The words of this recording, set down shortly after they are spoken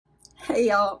Hey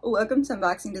y'all, welcome to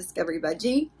Unboxing Discovery by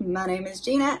G. My name is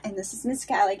Gina and this is Miss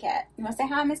Callie Cat. You want to say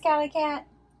hi, Miss Callie Cat?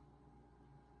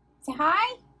 Say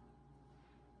hi?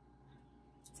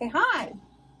 Say hi.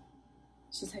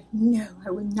 She's like, no,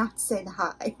 I would not say the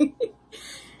hi.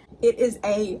 It is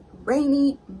a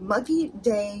rainy, muggy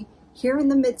day here in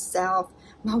the Mid-South.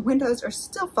 My windows are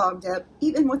still fogged up,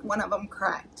 even with one of them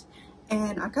cracked.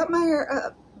 And I cut my hair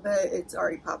up, but it's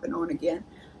already popping on again.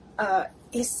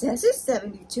 It says it's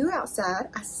 72 outside.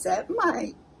 I set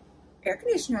my air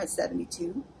conditioner at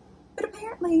 72, but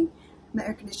apparently my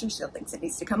air conditioner still thinks it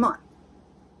needs to come on.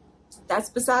 That's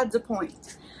besides the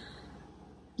point.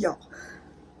 Y'all,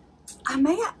 I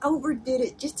may have overdid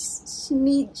it just a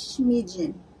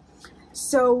smidgen.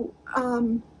 So,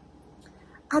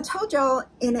 I told y'all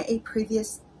in a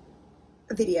previous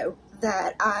video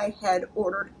that I had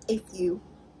ordered a few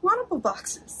Wantable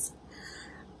boxes.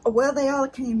 Well, they all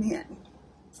came in.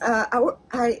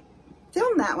 I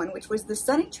filmed that one, which was the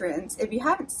Sunny Trends. If you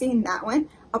haven't seen that one,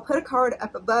 I'll put a card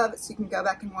up above so you can go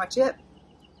back and watch it.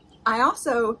 I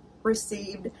also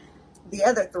received the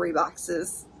other 3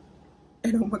 boxes,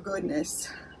 and oh my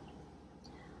goodness,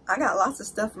 I got lots of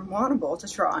stuff from Wantable to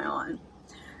try on.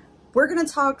 We're going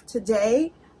to talk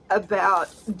today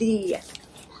about the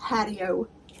Patio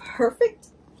Perfect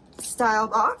style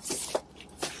box.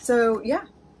 So yeah,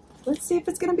 let's see if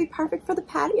it's going to be perfect for the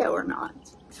patio or not.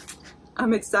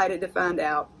 I'm excited to find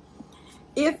out.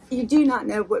 If you do not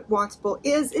know what Wantable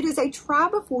is, it is a try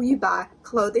before you buy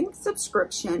clothing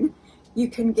subscription. You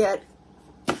can get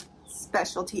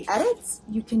specialty edits,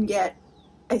 you can get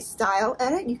a style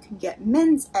edit, you can get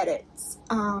men's edits,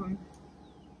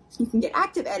 you can get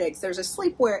active edits. There's a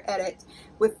sleepwear edit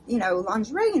with, you know,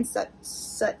 lingerie and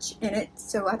such in it,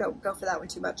 so I don't go for that one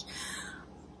too much.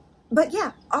 But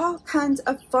yeah, all kinds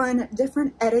of fun,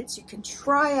 different edits you can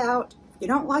try out. If you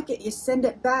don't like it, you send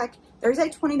it back. There's a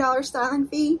 $20 styling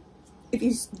fee. If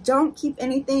you don't keep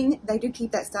anything, they do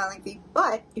keep that styling fee.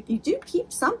 But if you do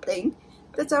keep something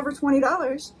that's over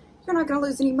 $20, you're not going to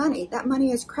lose any money. That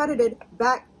money is credited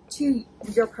back to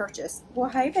your purchase.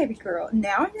 Well, hey, baby girl,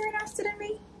 now you're interested in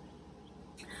me?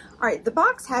 All right, the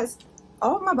box has,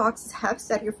 all of my boxes have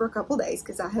sat here for a couple days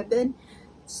because I have been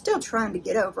still trying to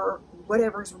get over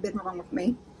whatever's been wrong with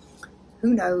me.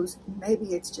 Who knows?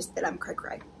 Maybe it's just that I'm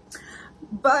cray-cray.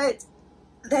 But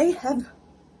they have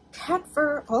cat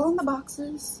fur all in the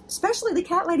boxes, especially the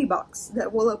cat lady box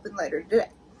that we'll open later today.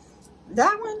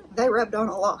 That one, they rubbed on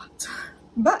a lot.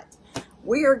 But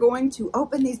we are going to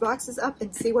open these boxes up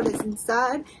and see what is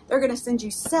inside. They're going to send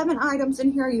you 7 items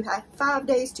in here. You have 5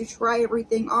 days to try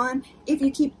everything on. If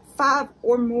you keep 5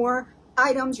 or more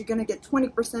items, you're going to get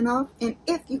 20% off. And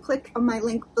if you click on my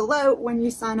link below, when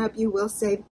you sign up, you will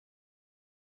save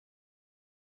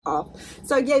off.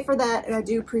 So yay for that, and I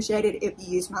do appreciate it if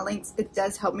you use my links. It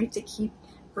does help me to keep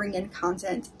bringing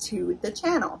content to the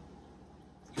channel.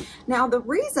 Now, the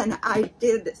reason I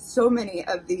did so many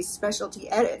of these specialty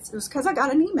edits was because I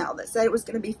got an email that said it was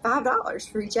going to be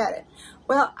 $5 for each edit.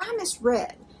 Well, I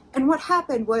misread, and what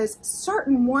happened was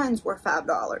certain ones were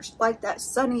 $5, like that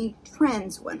Sunny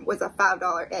Trends one was a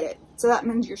 $5 edit. So that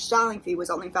means your styling fee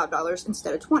was only $5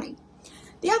 instead of $20.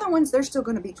 The other ones, they're still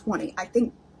going to be $20. I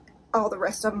think all the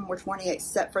rest of them were $20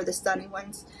 except for the Sunny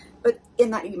ones. But in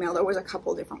that email, there was a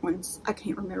couple different ones. I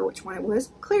can't remember which one it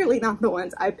was. Clearly not the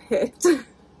ones I picked.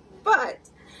 But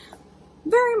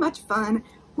very much fun.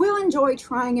 We'll enjoy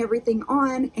trying everything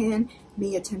on and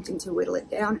me attempting to whittle it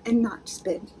down and not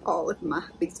spend all of my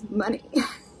big money.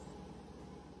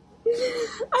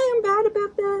 I am bad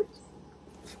about that.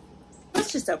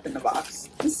 Let's just open the box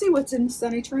and see what's in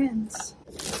Sunny Trends.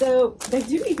 So they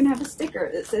do even have a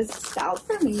sticker that says "Styled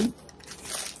for me."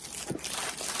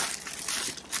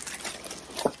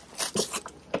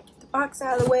 The box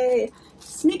out of the way.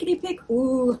 Sneakity pick.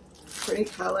 Ooh, pretty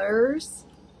colors.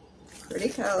 Pretty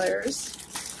colors.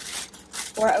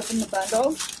 Before I open the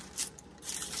bundle,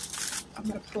 I'm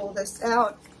going to pull this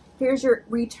out. Here's your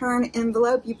return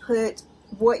envelope. You put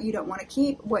what you don't want to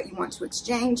keep, what you want to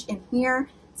exchange in here.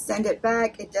 Send it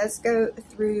back. It does go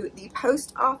through the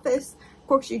post office. Of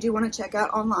course, you do want to check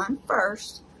out online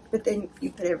first, but then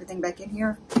you put everything back in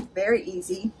here. Very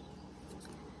easy.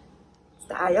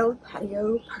 Style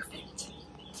Patio Perfect.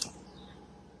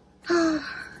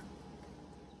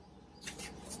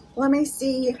 Let me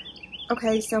see.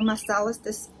 Okay, so my stylist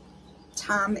this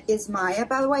time is Maya.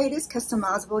 By the way, it is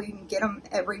customizable. You can get them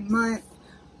every month,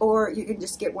 or you can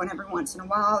just get one every once in a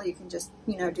while. You can just,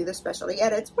 you know, do the specialty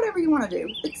edits, whatever you want to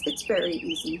do. It's very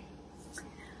easy.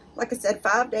 Like I said,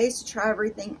 5 days to try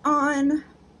everything on.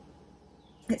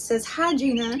 It says, "Hi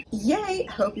Gina, yay,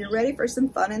 hope you're ready for some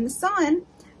fun in the sun.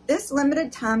 This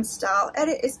limited time style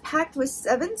edit is packed with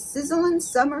 7 sizzling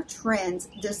summer trends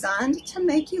designed to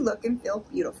make you look and feel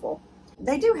beautiful.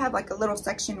 They do have like a little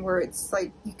section where it's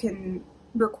like you can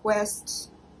request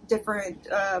different,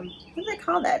 what do they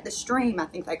call that? The stream, I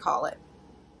think they call it.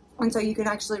 And so you can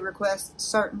actually request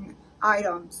certain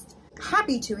items.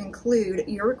 Happy to include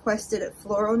your requested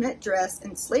floral knit dress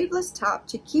and sleeveless top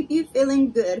to keep you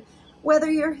feeling good,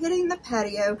 whether you're hitting the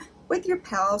patio with your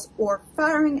pals or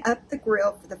firing up the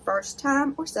grill for the first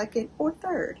time or second or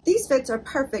third. These fits are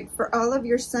perfect for all of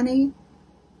your sunny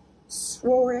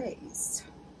soirees.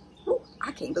 Oh,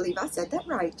 I can't believe I said that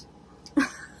right.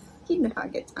 You know I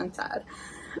get tongue-tied.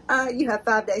 You have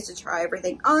 5 days to try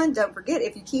everything on. Don't forget,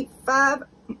 if you keep 5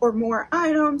 or more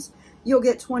items, you'll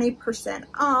get 20%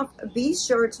 off. Be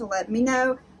sure to let me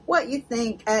know what you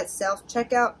think at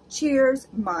self-checkout. Cheers,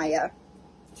 Maya.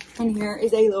 And here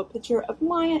is a little picture of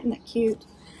Maya. Isn't that cute?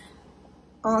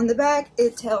 On the back,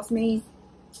 it tells me,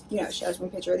 you know, it shows me a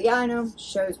picture of the item,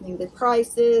 shows me the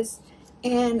prices,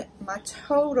 and my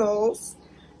totals.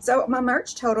 So my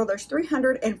merch total, there's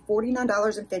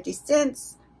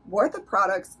 $349.50 worth of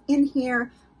products in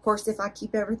here. Of course, if I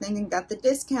keep everything and got the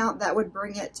discount, that would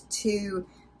bring it to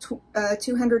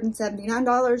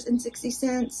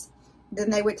 $279.60. Then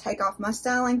they would take off my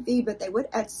styling fee, but they would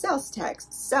add sales tax.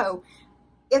 So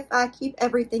if I keep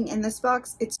everything in this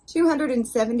box, it's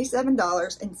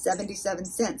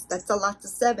 $277.77. That's a lot of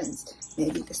sevens.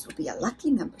 Maybe this will be a lucky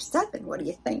number 7. What do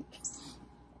you think?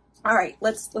 All right,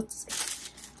 let's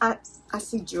I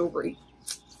see jewelry.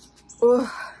 Oh,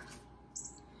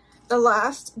 the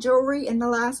last jewelry in the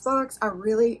last box, I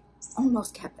really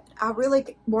almost kept it. I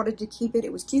really wanted to keep it.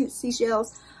 It was cute,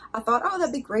 seashells. I thought, oh,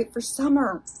 that'd be great for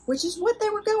summer, which is what they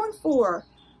were going for.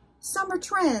 Summer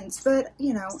trends, but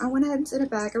you know, I went ahead and sent it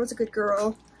back. I was a good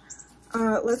girl.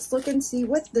 Let's look and see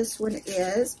what this one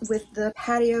is with the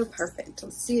Patio Perfect.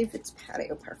 Let's see if it's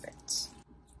Patio Perfect.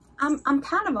 I'm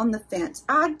kind of on the fence.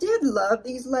 I did love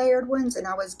these layered ones, and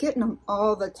I was getting them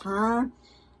all the time,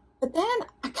 but then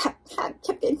I kept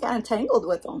getting kind of tangled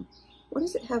with them. What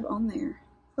does it have on there?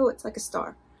 Oh, it's like a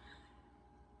star.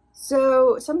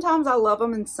 So sometimes I love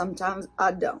them and sometimes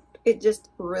I don't. It just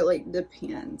really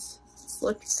depends. Let's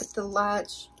look at the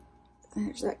latch.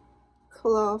 There's that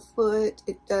claw foot.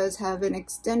 It does have an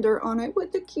extender on it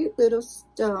with a cute little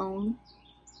stone.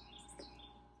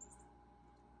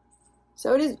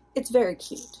 So it's very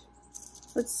cute.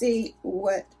 Let's see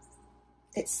what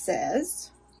it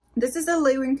says. This is a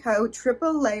Lou & Co.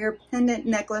 triple layer pendant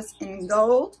necklace in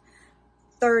gold,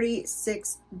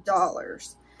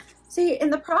 $36. See,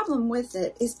 and the problem with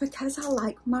it is because I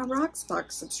like my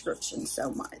Rocksbox subscription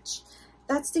so much.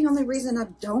 That's the only reason I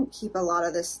don't keep a lot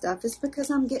of this stuff, is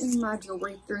because I'm getting my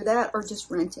jewelry through that or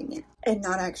just renting it and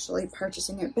not actually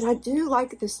purchasing it. But I do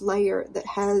like this layer that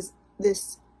has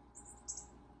this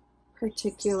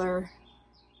particular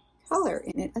color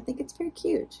in it. I think it's very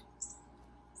cute.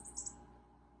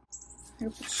 I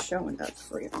hope it's showing up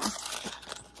for y'all.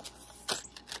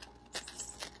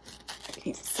 I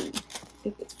can't see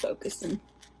if it's focusing.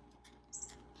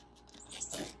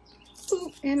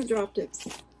 Ooh, and I dropped it.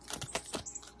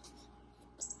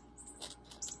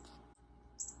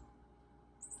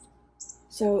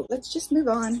 So let's just move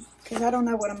on, because I don't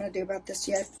know what I'm going to do about this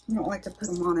yet. I don't like to put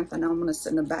them on if I know I'm going to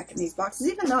send them back in these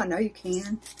boxes, even though I know you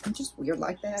can. I'm just weird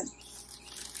like that.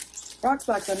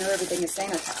 Rocksbox, I know everything is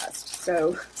sanitized,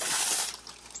 so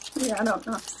yeah, I don't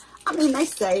know. I mean, they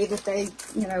say that they,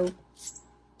 you know,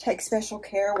 take special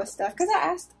care with stuff, because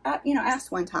I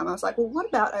asked one time, I was like, well, what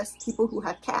about us people who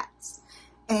have cats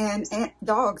and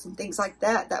dogs and things like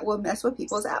that will mess with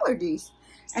people's allergies?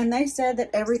 And they said that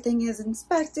everything is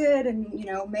inspected and, you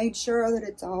know, made sure that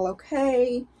it's all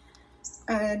okay.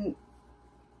 And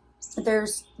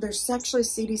there's actually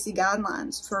CDC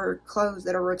guidelines for clothes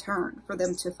that are returned for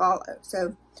them to follow.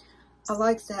 So I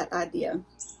like that idea.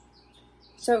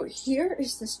 So here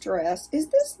is this dress. Is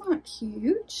this not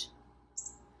huge?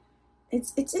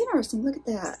 It's interesting. Look at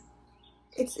that.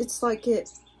 It's like it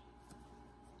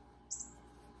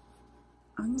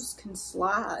almost can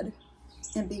slide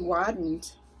and be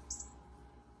widened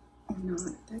or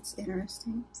not. That's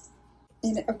interesting.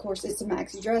 And of course, it's a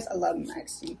maxi dress. I love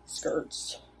maxi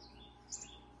skirts.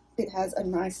 It has a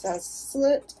nice size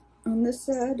slit on this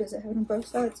side. Does it have it on both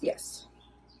sides? Yes.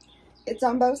 It's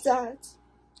on both sides.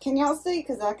 Can y'all see?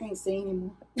 Because I can't see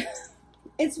anymore.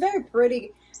 It's very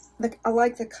pretty. I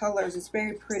like the colors. It's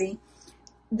very pretty.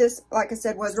 This, like I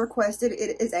said, was requested.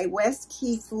 It is a West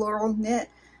Key floral knit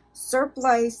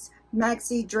Surplice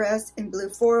maxi dress in blue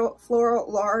floral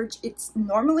large. It's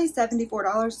normally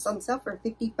 $74. It's on sale for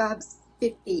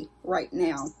 $55.50 right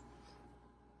now.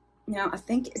 Now, I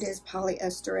think it is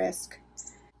polyester-esque.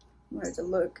 I wanted to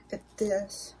look at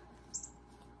this.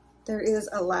 There is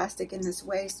elastic in this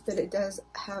waist, but it does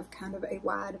have kind of a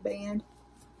wide band.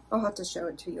 I'll have to show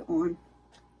it to you on.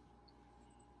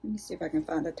 Let me see if I can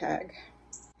find a tag.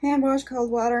 Hand wash,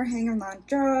 cold water, hanger line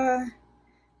dry,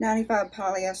 95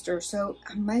 polyester, so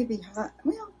I may be hot.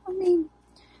 Well, I mean,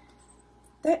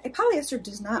 polyester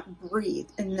does not breathe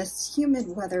in this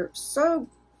humid weather so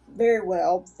very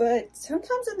well, but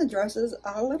sometimes in the dresses,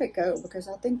 I'll let it go because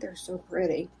I think they're so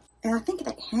pretty. And I think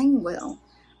they hang well.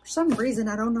 For some reason,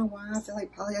 I don't know why, I feel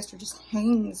like polyester just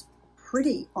hangs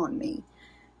pretty on me.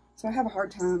 So I have a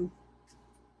hard time,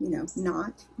 you know,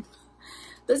 not.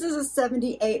 This is a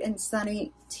 78 and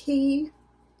Sunny tee.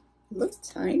 It looks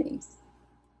tiny.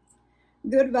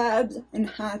 Good vibes and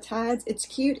high tides. It's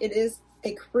cute. It is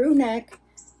a crew neck,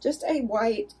 just a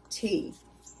white tee.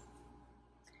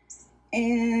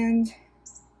 And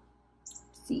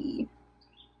let's see.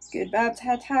 Good vibes,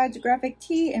 high tides, graphic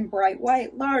tee in bright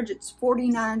white, large. It's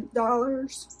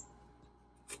 $49.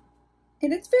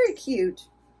 And it's very cute.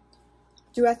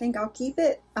 Do I think I'll keep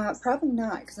it? Probably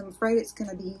not, because I'm afraid it's going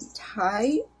to be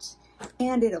tight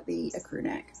and it'll be a crew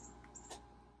neck.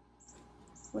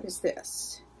 What is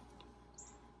this?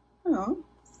 Oh.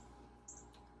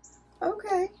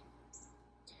 Okay.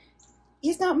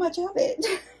 It's not much of it.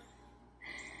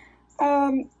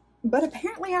 But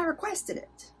apparently I requested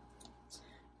it.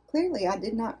 Clearly I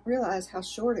did not realize how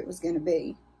short it was going to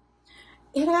be.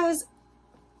 It has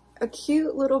a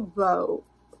cute little bow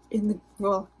in the,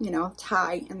 well, you know,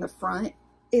 tie in the front.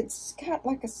 It's got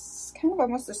like a kind of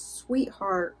almost a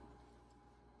sweetheart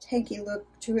tanky look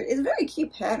to it. It's a very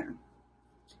cute pattern.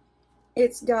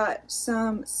 It's got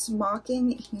some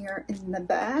smocking here in the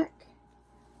back.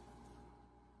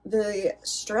 The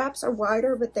straps are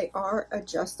wider, but they are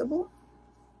adjustable.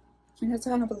 And it's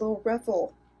kind of a little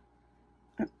ruffle.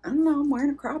 I don't know, I'm wearing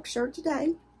a crop shirt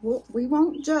today. We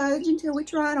won't judge until we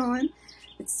try it on.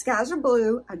 Its skies are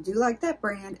blue. I do like that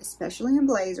brand, especially in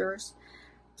blazers.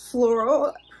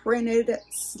 Floral printed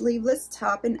sleeveless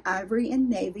top in ivory and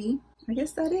navy. I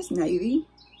guess that is navy.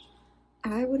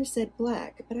 I would have said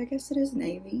black, but I guess it is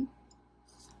navy.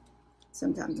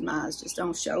 Sometimes my eyes just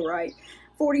don't show right.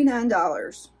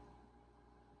 $49.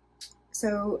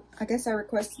 So I guess I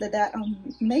requested that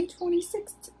on May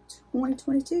 26th,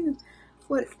 2022.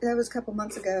 That was a couple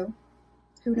months ago.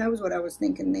 Who knows what I was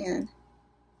thinking then.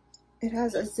 It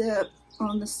has a zip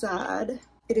on the side.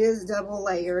 It is double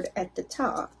layered at the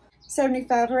top.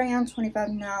 75 rayon, 25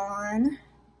 nylon.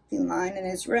 The lining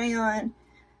is rayon.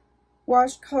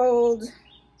 Wash cold.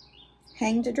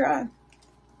 Hang to dry.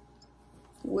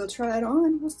 We'll try it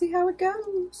on. We'll see how it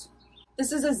goes.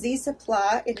 This is a Z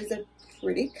Supply. It is a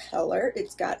pretty color.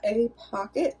 It's got a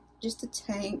pocket, just a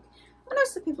tank. I know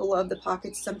some people love the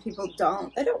pockets, some people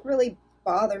don't. They don't really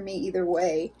bother me either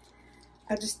way.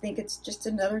 I just think it's just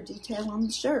another detail on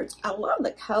the shirts. I love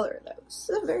the color though. It's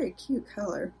a very cute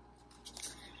color.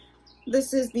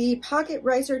 This is the Pocket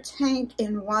Racer Tank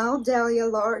in Wild Dahlia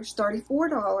large,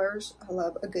 $34. I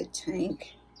love a good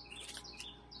tank.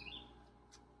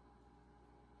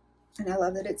 And I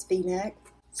love that it's V-neck.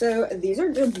 So these are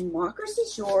Democracy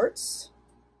shorts.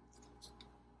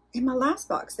 In my last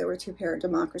box, there were 2 pair of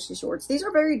Democracy shorts. These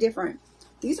are very different.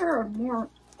 These are a more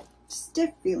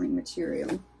stiff feeling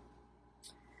material.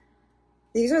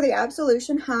 These are the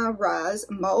Absolution High Rise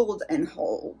Mold and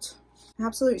Hold.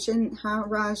 Absolution High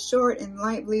Rise Short in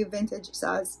light blue vintage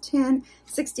size 10,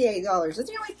 $68. That's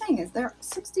the only thing, is they're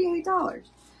 $68.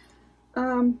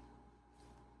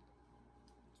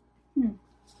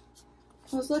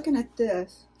 I was looking at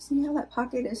this. See how that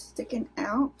pocket is sticking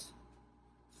out?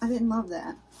 I didn't love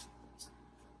that.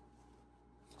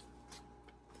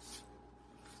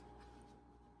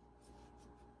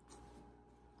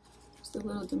 Just a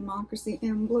little Democracy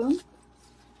emblem.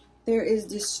 There is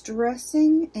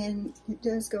distressing, and it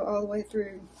does go all the way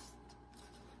through.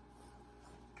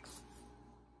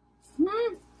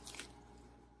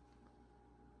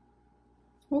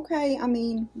 Okay, I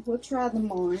mean, we'll try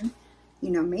them on.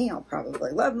 You know me, I'll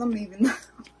probably love them even though.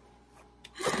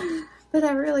 But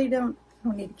I really don't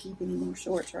need to keep any more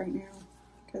shorts right now.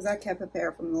 Because I kept a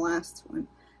pair from the last one.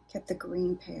 Kept the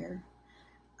green pair.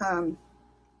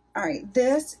 Alright,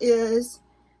 this is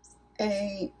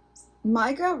a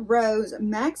Mica Rose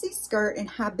Maxi skirt in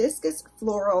hibiscus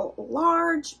floral,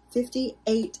 large,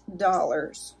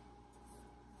 $58.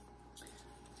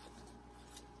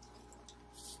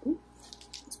 Ooh,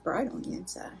 it's bright on the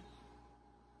inside.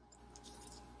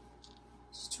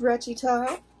 Stretchy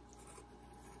top.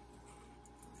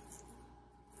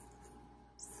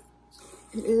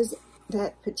 It is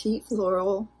that petite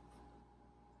floral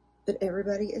but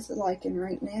everybody is liking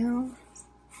right now.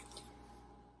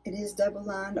 It is double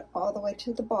lined all the way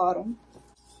to the bottom.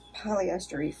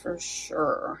 Polyester for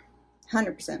sure.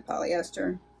 100%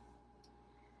 polyester.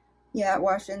 Yeah,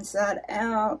 wash inside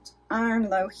out. Iron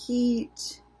low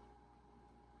heat.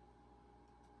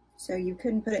 So you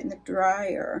couldn't put it in the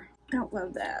dryer. I don't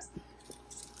love that.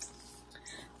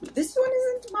 This one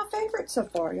isn't my favorite so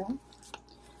far, y'all.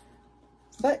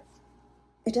 But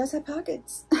it does have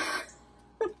pockets.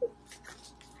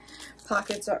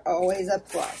 Pockets are always a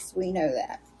plus. We know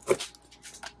that.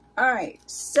 Alright,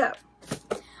 so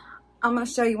I'm going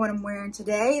to show you what I'm wearing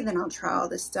today. Then I'll try all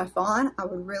this stuff on. I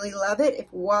would really love it if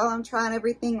while I'm trying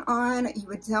everything on, you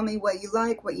would tell me what you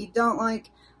like, what you don't like,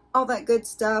 all that good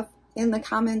stuff in the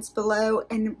comments below.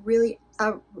 And really,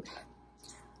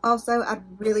 also, I'd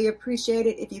really appreciate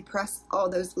it if you press all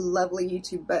those lovely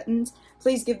YouTube buttons.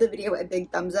 Please give the video a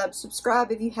big thumbs up.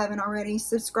 Subscribe if you haven't already.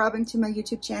 Subscribing to my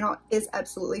YouTube channel is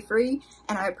absolutely free,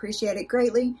 and I appreciate it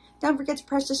greatly. Don't forget to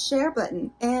press the share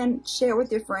button and share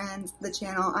with your friends the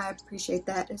channel. I appreciate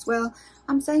that as well.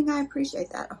 I'm saying I appreciate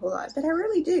that a whole lot, but I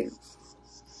really do.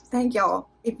 Thank y'all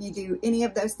if you do any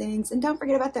of those things. And don't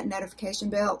forget about that notification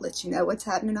bell. It lets you know what's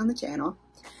happening on the channel.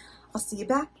 I'll see you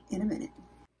back in a minute.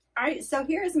 Alright, so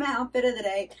here's my outfit of the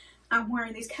day. I'm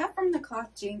wearing these cut from the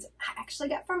cloth jeans I actually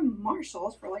got from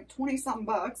Marshall's for like 20-something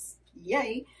bucks.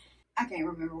 Yay. I can't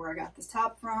remember where I got this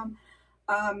top from.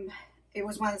 It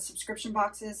was one of the subscription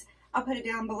boxes. I'll put it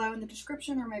down below in the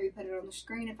description, or maybe put it on the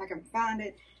screen if I can find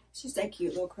it. It's just a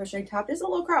cute little crochet top. It's a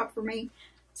little crop for me,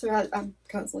 so I'm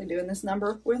constantly doing this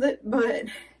number with it, but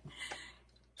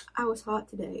I was hot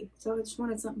today, so I just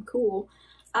wanted something cool.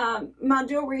 My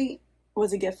jewelry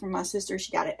was a gift from my sister.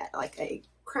 She got it at like a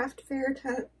craft fair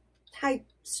type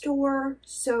store.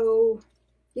 So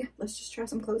yeah, let's just try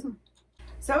some clothes on.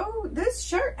 So this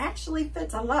shirt actually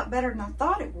fits a lot better than I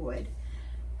thought it would.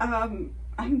 I'm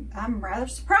rather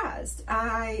surprised.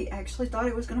 I actually thought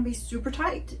it was going to be super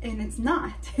tight, and it's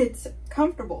not. It's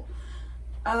comfortable.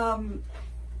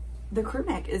 The crew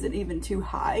neck isn't even too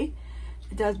high.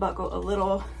 It does buckle a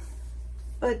little,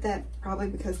 but that's probably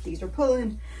because these are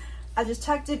pulling. I just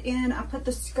tucked it in. I put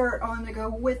the skirt on to go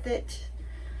with it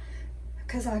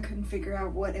because I couldn't figure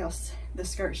out what else the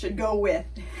skirt should go with.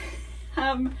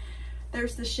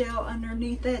 There's the shell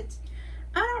underneath it.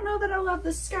 I don't know that I love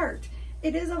the skirt.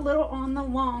 It is a little on the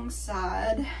long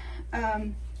side.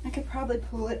 I could probably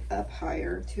pull it up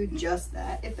higher to adjust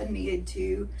that if I needed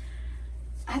to.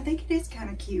 I think it is kind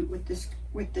of cute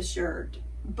with the shirt,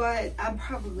 but I'm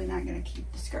probably not going to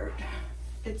keep the skirt.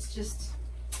 It's just,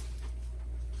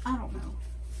 I don't know.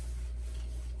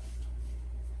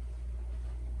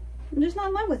 I'm just not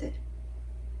in love with it.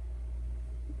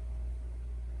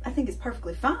 I think it's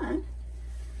perfectly fine.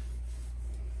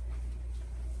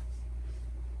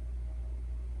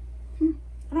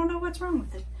 I don't know what's wrong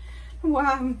with it. Why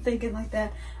I'm thinking like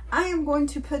that. I am going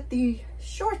to put the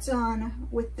shorts on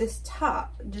with this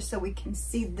top just so we can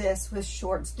see this with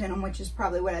shorts denim, which is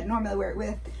probably what I'd normally wear it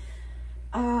with.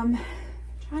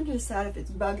 Trying to decide if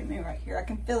it's bugging me right here. I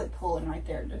can feel it pulling right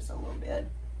there just a little bit.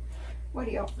 What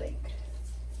do y'all think?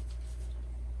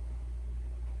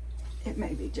 It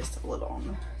may be just a little on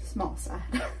the small side.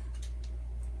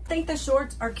 I think the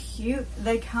shorts are cute.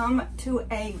 They come to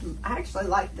I actually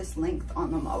like this length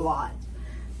on them a lot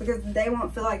because they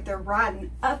won't feel like they're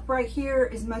riding up right here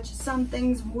as much as some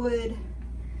things would.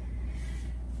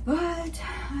 But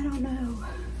I don't know.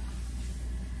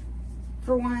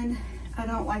 For one, I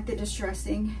don't like the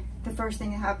distressing. The first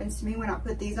thing that happens to me when I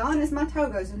put these on is my toe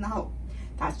goes in the hole.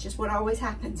 That's just what always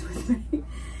happens with me.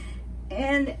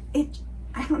 And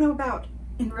I don't know about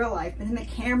in real life, but in the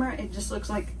camera, it just looks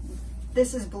like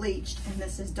this is bleached and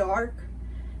this is dark.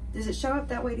 Does it show up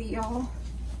that way to y'all?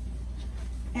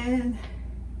 And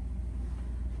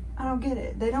I don't get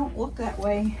it. They don't look that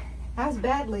way as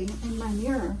badly in my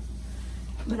mirror,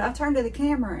 but I turn to the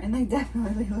camera and they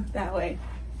definitely look that way.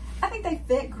 I think they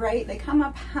fit great. They come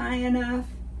up high enough.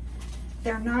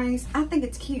 They're nice. I think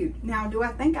it's cute. Now, do I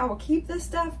think I will keep this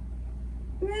stuff?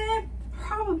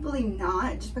 Probably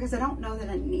not, just because I don't know that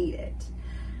I need it.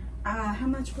 How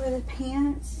much were the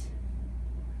pants?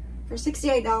 For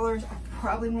 $68, I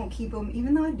probably won't keep them,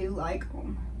 even though I do like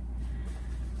them.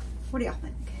 What do y'all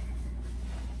think?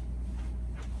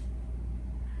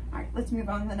 All right, let's move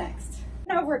on to the next.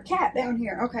 Over a cat down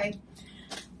here. Okay.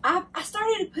 I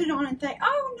started to put it on and think,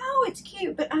 oh no, it's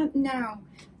cute, but no.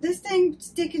 This thing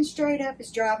sticking straight up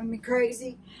is driving me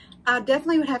crazy. I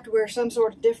definitely would have to wear some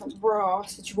sort of different bra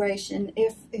situation,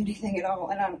 if anything at all,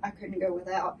 and I couldn't go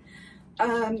without.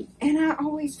 And I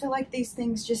always feel like these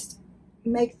things just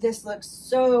make this look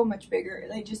so much bigger.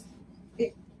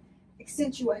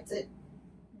 accentuates it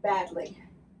badly.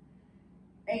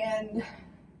 And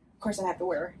of course I have to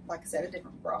wear, like I said, a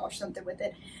different bra or something with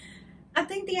it. I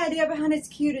think the idea behind it's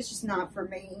cute, it's just not for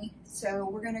me. So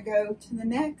we're gonna go to the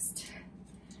next.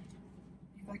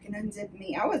 If I can unzip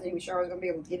me, I wasn't even sure I was gonna be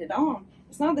able to get it on.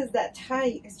 It's not that it's that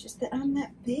tight, it's just that I'm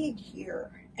that big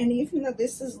here. And even though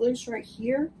this is loose right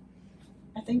here,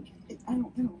 I think, I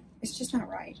don't know, it's just not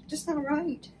right. Just not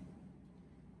right.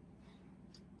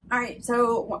 All right,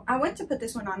 so I went to put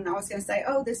this one on and I was gonna say,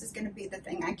 oh, this is gonna be the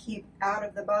thing I keep out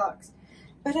of the box.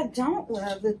 But I don't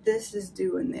love that this is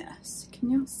doing this. Can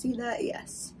y'all see that?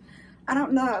 Yes. I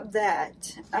don't love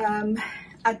that.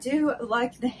 I do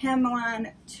like the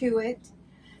hemline to it.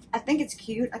 I think it's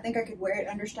cute. I think I could wear it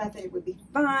under stuff and it would be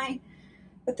fine.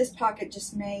 But this pocket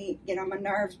just may get on my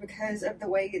nerves because of the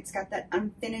way it's got that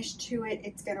unfinished to it.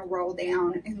 It's gonna roll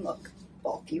down and look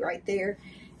bulky right there.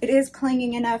 It is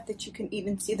clinging enough that you can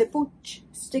even see the booch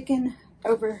sticking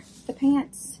over the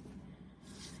pants.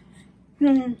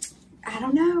 I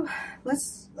don't know.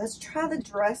 Let's try the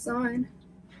dress on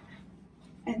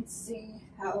and see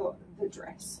how the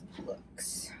dress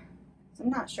looks. So I'm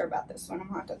not sure about this one. I'm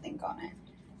gonna have to think on it.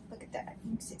 Look at that.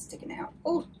 You can see it sticking out.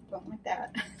 Oh, don't like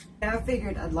that. I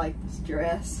figured I'd like this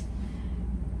dress.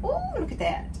 Oh, look at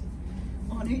that.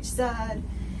 On each side.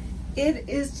 It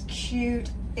is cute.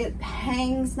 It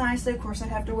hangs nicely. Of course, I'd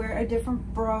have to wear a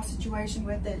different bra situation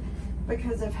with it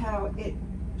because of how it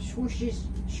swooshes,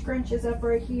 scrunches up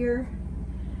right here.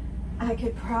 I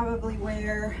could probably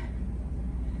wear,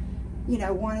 you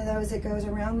know, one of those that goes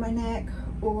around my neck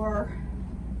or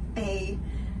a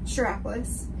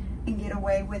strapless and get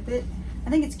away with it. I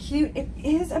think it's cute. It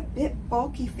is a bit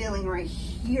bulky feeling right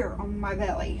here on my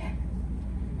belly,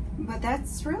 but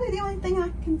that's really the only thing I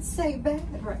can say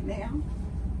bad right now.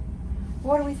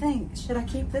 What do we think? Should I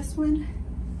keep this one?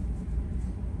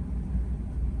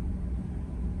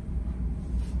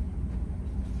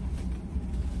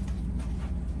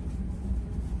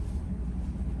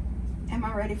 Am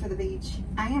I ready for the beach?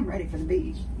 I am ready for the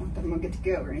beach. Not that I'm gonna get to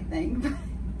go or anything,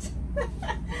 but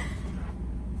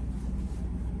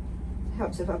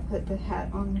helps if I put the hat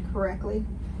on correctly.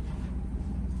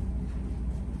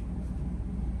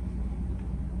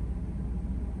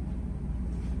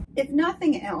 If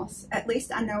nothing else, at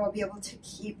least I know I'll be able to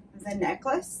keep the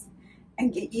necklace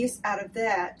and get use out of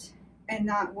that and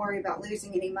not worry about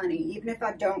losing any money, even if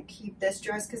I don't keep this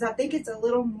dress, because I think it's a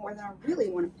little more than I really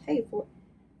want to pay for.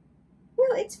 Well,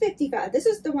 it's $55. This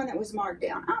is the one that was marked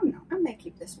down. I don't know. I may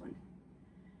keep this one.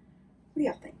 What do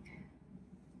y'all think?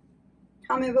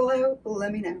 Comment below.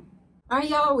 Let me know. All right,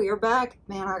 y'all. We are back.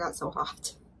 Man, I got so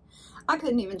hot. I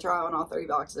couldn't even try on all 3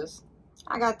 boxes.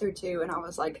 I got through 2 and I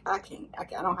was like, I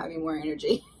don't have any more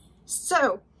energy.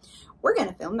 So we're going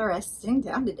to film the rest sitting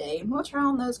down today and we'll try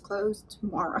on those clothes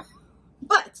tomorrow.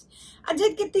 But I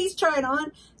did get these tried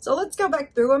on. So let's go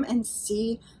back through them and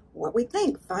see what we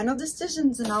think. Final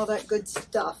decisions and all that good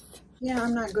stuff. Yeah,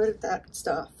 I'm not good at that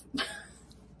stuff.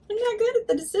 I'm not good at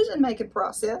the decision making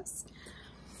process.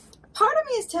 Part of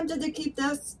me is tempted to keep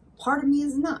this. Part of me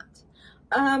is not.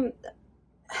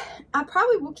 I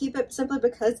probably will keep it simply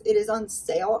because it is on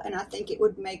sale and I think it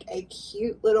would make a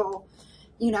cute little,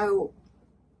 you know,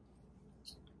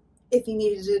 if you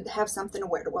needed to have something to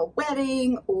wear to a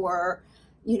wedding or,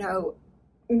 you know,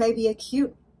 maybe a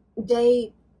cute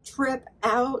day trip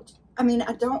out. I mean,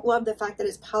 I don't love the fact that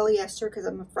it's polyester because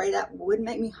I'm afraid that would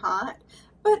make me hot,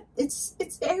 but it's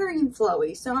airy and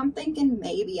flowy. So I'm thinking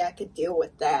maybe I could deal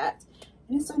with that.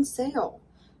 And it's on sale.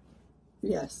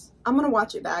 Yes, I'm going to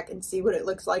watch it back and see what it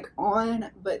looks like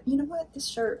on, but you know what? This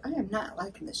shirt, I am not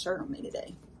liking this shirt on me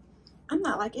today. I'm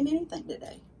not liking anything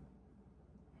today.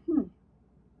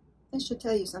 This should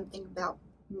tell you something about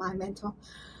my mental.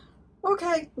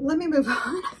 Okay, let me move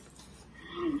on.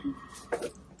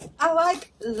 I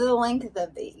like the length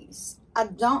of these. I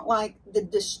don't like the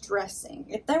distressing.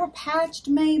 If they were patched,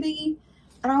 maybe.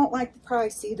 I don't like the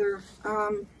price either.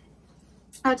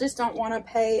 I just don't want to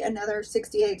pay another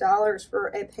 $68 for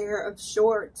a pair of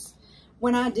shorts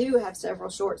when I do have several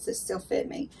shorts that still fit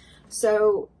me.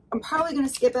 So I'm probably going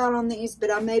to skip out on these,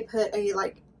 but I may put a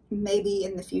like maybe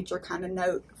in the future kind of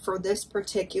note for this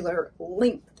particular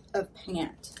length of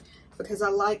pant because I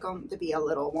like them to be a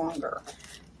little longer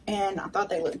and I thought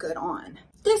they looked good on.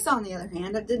 This, on the other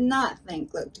hand, I did not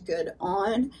think looked good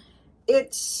on.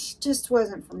 It just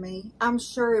wasn't for me. I'm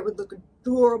sure it would look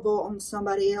adorable on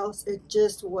somebody else. It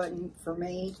just wasn't for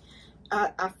me.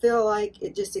 I feel like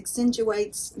it just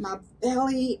accentuates my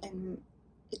belly and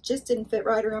it just didn't fit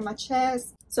right around my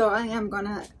chest. So I am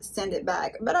gonna send it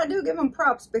back. But I do give them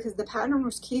props because the pattern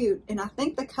was cute and I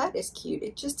think the cut is cute.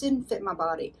 It just didn't fit my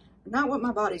body. Not what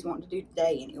my body's wanting to do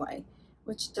today anyway,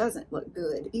 which doesn't look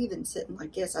good. Even sitting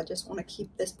like this, I just want to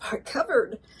keep this part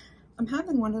covered. I'm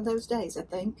having one of those days, I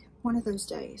think. One of those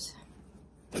days.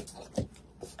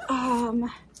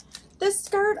 This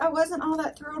skirt I wasn't all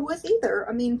that thrilled with either.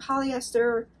 I mean,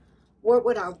 polyester, what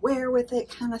would I wear with it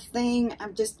kind of thing.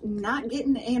 I'm just not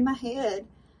getting it in my head.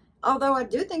 Although I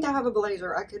do think I have a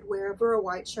blazer I could wear over a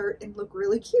white shirt and look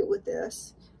really cute with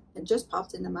this. It just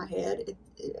popped into my head.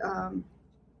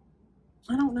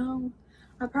 I don't know.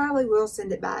 I probably will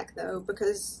send it back though,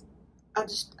 because I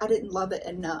didn't love it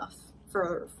enough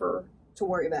to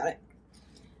worry about it.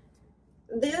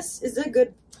 This is a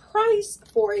good price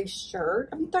for a shirt.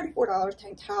 I mean, $34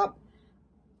 tank top.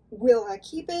 Will I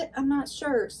keep it? I'm not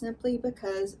sure, simply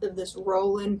because of this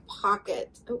rolling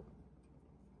pocket. Oh,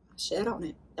 I shed on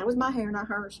it. That was my hair, not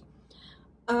hers.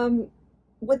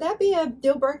 Would that be a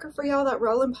deal breaker for y'all, that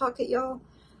rolling pocket, y'all?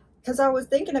 Because I was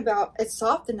thinking about, it's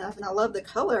soft enough and I love the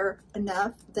color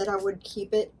enough that I would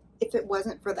keep it if it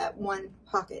wasn't for that one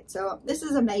pocket. So this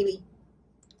is a maybe.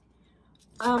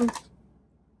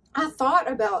 I thought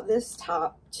about this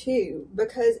top too,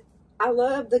 because I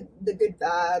love the good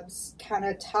vibes kind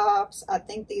of tops. I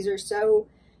think these are so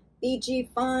beachy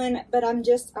fun, but I'm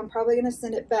probably going to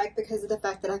send it back because of the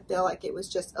fact that I feel like it was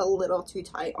just a little too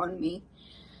tight on me.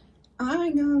 I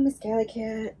know, Miss Cali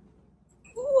Cat.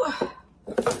 Ooh.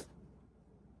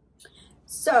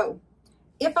 So,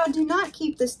 if I do not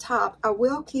keep this top, I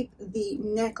will keep the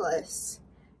necklace.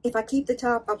 If I keep the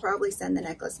top, I'll probably send the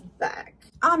necklace back.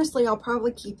 Honestly, I'll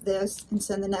probably keep this and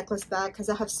send the necklace back because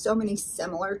I have so many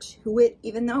similar to it,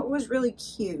 even though it was really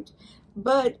cute.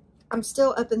 But I'm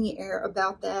still up in the air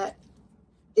about that.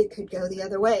 It could go the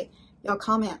other way. Y'all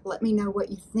comment, let me know what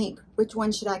you think. Which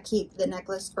one should I keep, the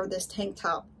necklace or this tank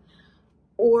top?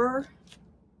 Or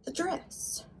the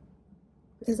dress?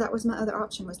 Because that was my other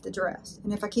option, was the dress.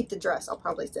 And if I keep the dress, I'll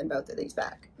probably send both of these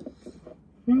back.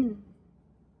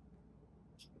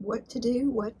 What to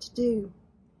do? What to do?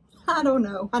 I don't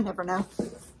know. I never know.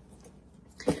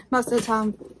 Most of the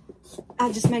time,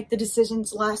 I just make the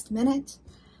decisions last minute.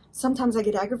 Sometimes I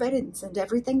get aggravated and send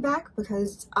everything back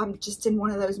because I'm just in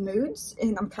one of those moods,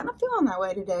 and I'm kind of feeling that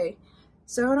way today.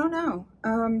 So I don't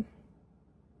know.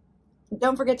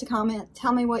 Don't forget to comment.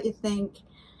 Tell me what you think.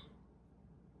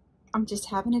 I'm just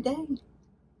having a day.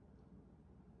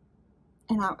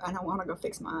 And I want to go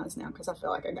fix my eyes now because I feel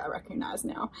like I got recognized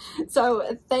now.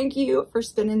 So thank you for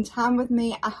spending time with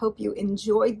me. I hope you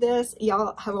enjoyed this.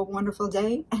 Y'all have a wonderful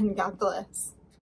day and God bless.